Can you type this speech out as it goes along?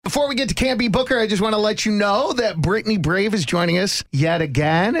before we get to Can't Be Booker, I just want to let you know that Brittany Brave is joining us yet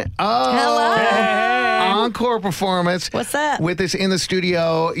again. Oh, Hello. Encore performance. What's up? With us in the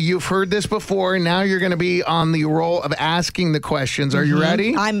studio. You've heard this before. Now you're going to be on the role of asking the questions. Are you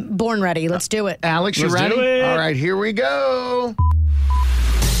ready? I'm born ready. Let's do it. Alex, you Let's ready? do it. All right, here we go.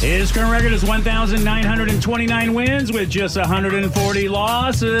 His current record is 1,929 wins with just 140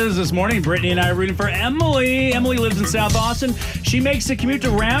 losses. This morning, Brittany and I are rooting for Emily. Emily lives in South Austin. She makes the commute to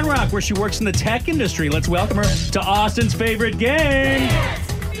Round Rock, where she works in the tech industry. Let's welcome her to Austin's favorite game.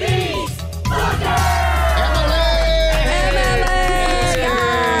 Hey,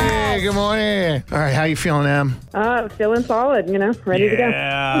 good morning. All right, how you feeling, Em? Feeling solid, ready to go.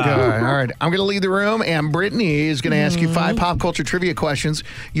 Yeah. Good. All right. I'm going to leave the room, and Brittany is going to ask you 5 pop culture trivia questions.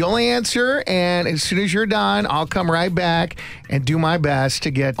 You only answer, and as soon as you're done, I'll come right back and do my best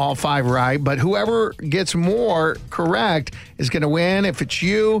to get all 5 right. But whoever gets more correct is going to win. If it's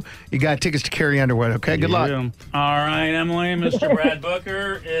you, you got tickets to Carrie Underwood. Okay, good luck. All right, Emily. Mr. Brad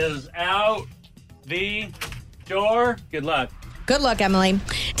Booker is out the door. Good luck. Good luck, Emily.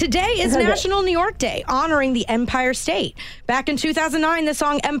 Today is National New York Day, honoring the Empire State. Back in 2009, the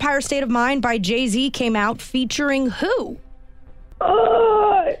song Empire State of Mind by Jay-Z came out featuring who?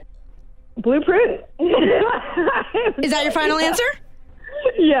 Blueprint. Is that your final answer?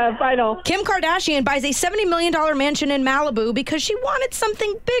 Yeah, final. Kim Kardashian buys a $70 million mansion in Malibu because she wanted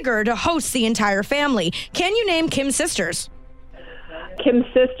something bigger to host the entire family. Can you name Kim's sisters? Kim's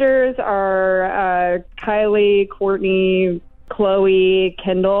sisters are Kylie, Courtney, Chloe,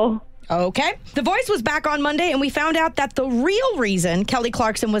 Kendall. Okay. The Voice was back on Monday, and we found out that the real reason Kelly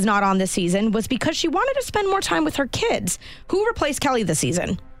Clarkson was not on this season was because she wanted to spend more time with her kids. Who replaced Kelly this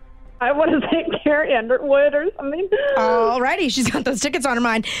season? I want to say Carrie Underwood or something. Alrighty, she's got those tickets on her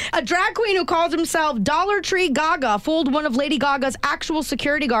mind. A drag queen who calls himself Dollar Tree Gaga fooled one of Lady Gaga's actual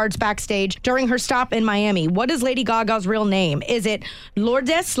security guards backstage during her stop in Miami. What is Lady Gaga's real name? Is it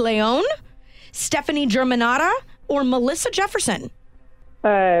Lourdes Leon, Stephanie Germanotta, or Melissa Jefferson?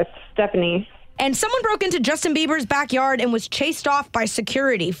 Stephanie. And someone broke into Justin Bieber's backyard and was chased off by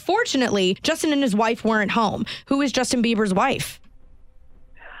security. Fortunately, Justin and his wife weren't home. Who is Justin Bieber's wife?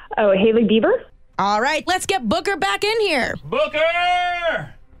 Oh, Hailey Bieber? All right, let's get Booker back in here.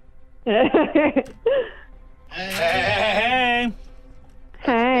 Booker! Hey.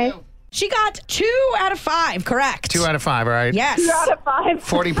 Hey. She got 2 out of 5 correct. 2 out of 5, all right? Yes. 2 out of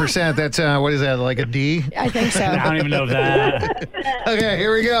 5. 40%, that's, what is that, like a D? I think so. I don't even know that. Okay,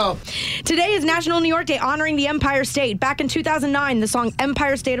 here we go. Today is National New York Day, honoring the Empire State. Back in 2009, the song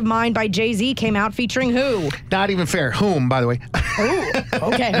Empire State of Mind by Jay-Z came out featuring who? Not even fair. Whom, by the way. Ooh,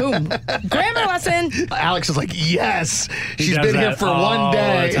 okay, whom? Grammar lesson. Alex is like, yes. He She's does been here that for all one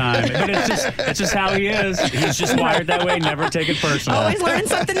day. the time. But it's just how he is. He's just wired that way. Never take it personal. Always learning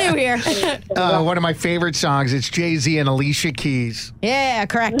something new here. One of my favorite songs. It's Jay-Z and Alicia Keys. Yeah,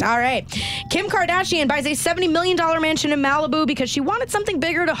 correct. All right. Kim Kardashian buys a $70 million mansion in Malibu because she wanted something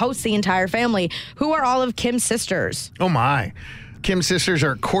bigger to host the entire family. Who are all of Kim's sisters? Oh, my. Kim's sisters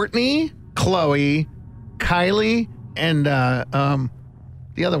are Courtney, Chloe, Kylie, and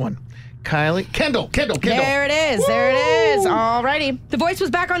the other one. Kendall. There it is. All righty. The Voice was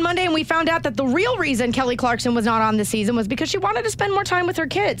back on Monday, and we found out that the real reason Kelly Clarkson was not on this season was because she wanted to spend more time with her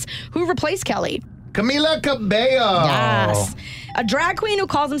kids. Who replaced Kelly? Camila Cabello. Yes. A drag queen who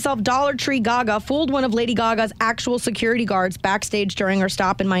calls himself Dollar Tree Gaga fooled one of Lady Gaga's actual security guards backstage during her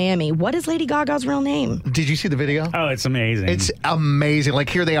stop in Miami. What is Lady Gaga's real name? Did you see the video? Oh, it's amazing. It's amazing. Like,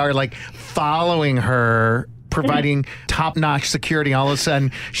 here they are, like, following her, providing top-notch security. All of a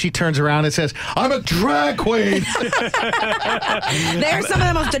sudden, she turns around and says, I'm a drag queen. They're some of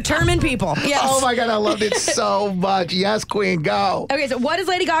the most determined people. Yes. Oh, my God. I loved it so much. Yes, queen, go. Okay, so what is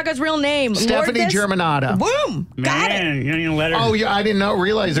Lady Gaga's real name? Stephanie Lourdes? Germanotta. Boom. Got it. Man, you don't even let her. Oh, yeah, I didn't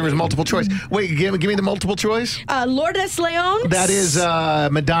realize there was multiple choice. Wait, give me the multiple choice. Lourdes Leon. That is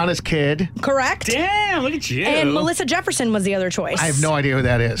Madonna's kid. Correct. Damn, look at you. And Melissa Jefferson was the other choice. I have no idea who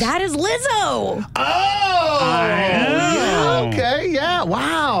that is. That is Lizzo. Oh! Yeah, okay, yeah,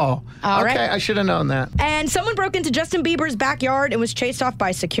 wow. All okay, right. I should have known that. And someone broke into Justin Bieber's backyard and was chased off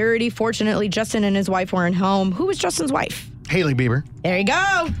by security. Fortunately, Justin and his wife weren't home. Who was Justin's wife? Hailey Bieber. There you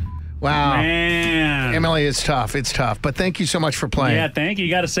go. Wow. Man. Emily, it's tough. It's tough. But thank you so much for playing. Yeah, thank you.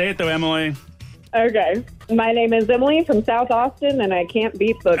 You got to say it, though, Emily. Okay. My name is Emily from South Austin, and I can't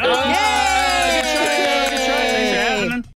beat Booker. Oh!